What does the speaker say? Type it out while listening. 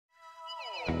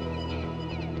All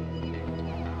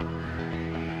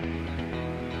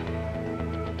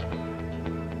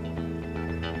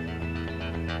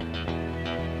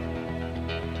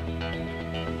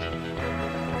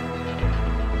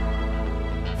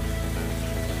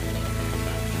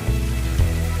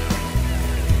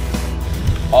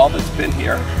that's been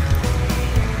here,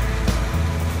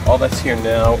 all that's here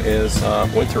now is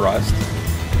winterized.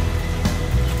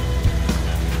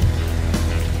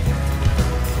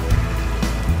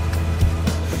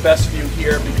 The best view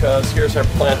here because here's our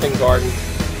planting garden.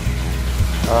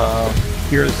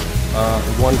 Here's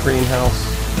one greenhouse.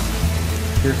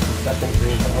 Here's the second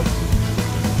greenhouse.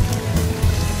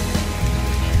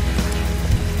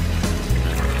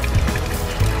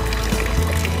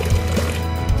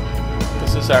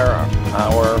 This is our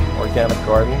organic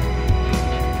garden,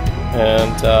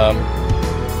 and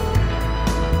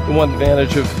the one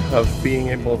advantage of being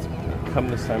able to come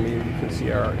this time of year, you can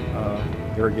see our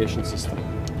irrigation system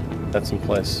that's in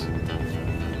place.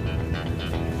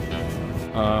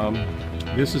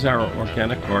 This is our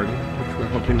organic garden, which we're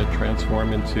hoping to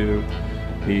transform into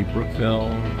the Brookville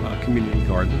Community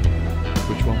Garden,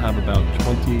 which will have about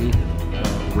 20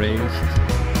 raised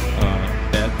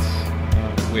beds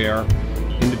where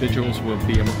individuals will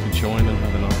be able to join and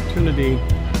have an opportunity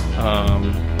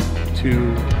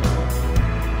to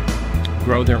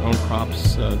grow their own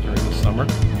crops during the summer.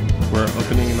 We're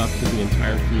opening it up to the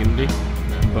entire community,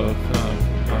 both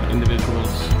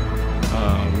individuals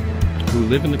who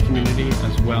live in the community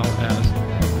as well as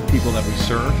people that we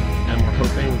serve, and we're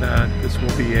hoping that this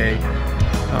will be a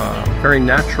very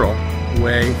natural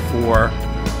way for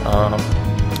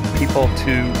people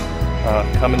to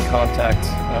come in contact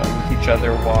with each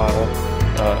other while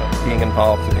being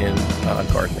involved in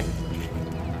gardening.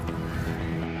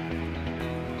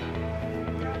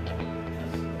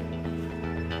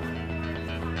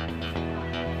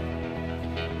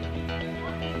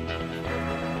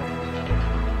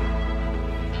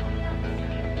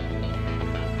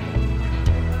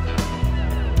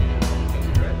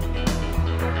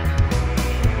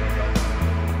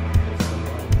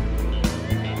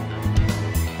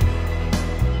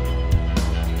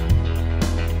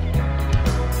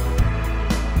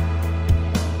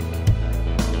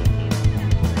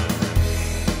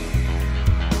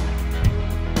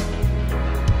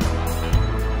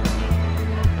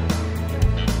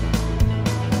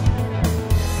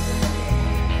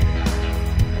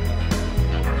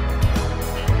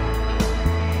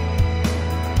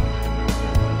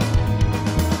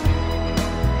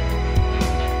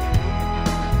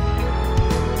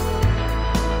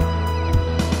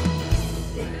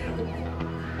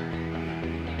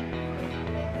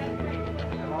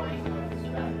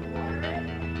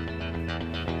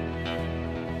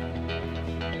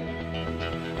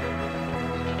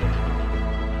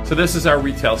 So this is our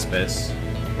retail space,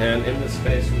 and in this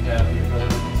space we have the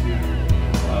ability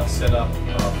to set up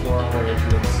floral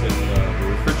arrangements in the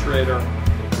refrigerator.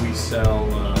 We sell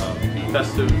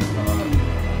festive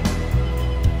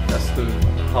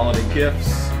holiday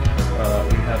gifts.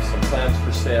 We have some plants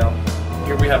for sale.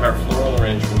 Here we have our floral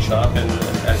arrangement shop, and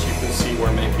as you can see,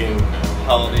 we're making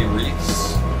holiday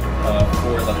wreaths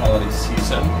for the holiday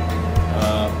season.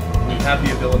 We have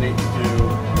the ability to do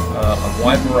a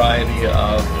wide variety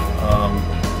of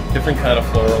different kind of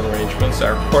floral arrangements.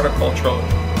 Our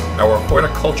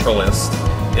horticulturalist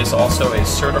is also a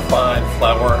certified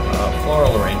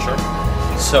floral arranger,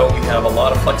 so we have a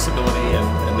lot of flexibility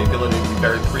and the ability to be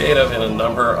very creative in a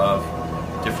number of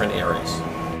different areas.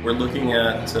 We're looking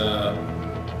at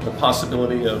the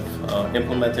possibility of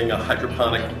implementing a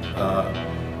hydroponic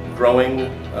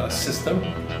growing system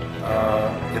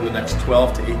in the next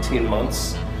 12 to 18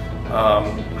 months.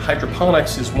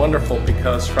 Hydroponics is wonderful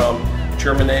because from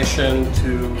germination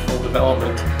to full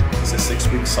development is a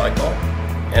 6-week cycle,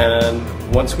 and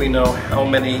once we know how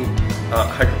many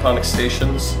hydroponic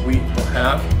stations we will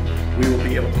have, we will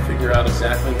be able to figure out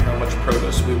exactly how much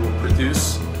produce we will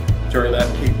produce during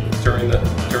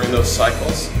those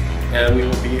cycles, and we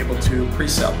will be able to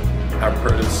pre-sell our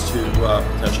produce to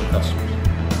potential customers.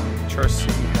 AHRC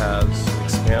has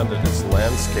expanded its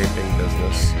landscaping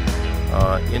business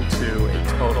into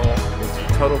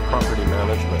total property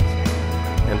management.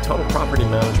 And total property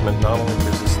management not only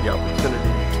gives us the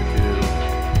opportunity to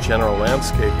do general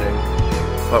landscaping,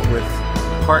 but with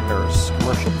partners,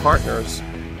 commercial partners,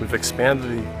 we've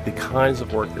expanded the kinds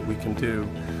of work that we can do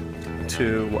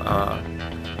to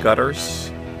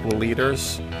gutters and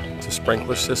leaders, to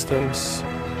sprinkler systems,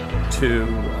 to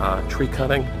tree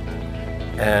cutting,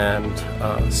 and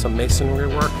some masonry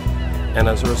work. And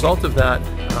as a result of that,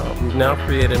 we've now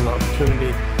created an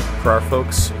opportunity for our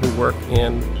folks who work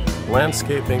in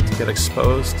landscaping to get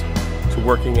exposed to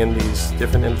working in these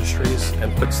different industries,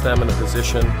 and puts them in a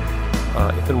position,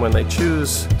 if and when they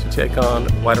choose, to take on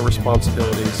wider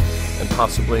responsibilities and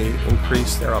possibly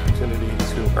increase their opportunity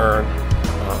to earn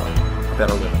a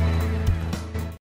better living.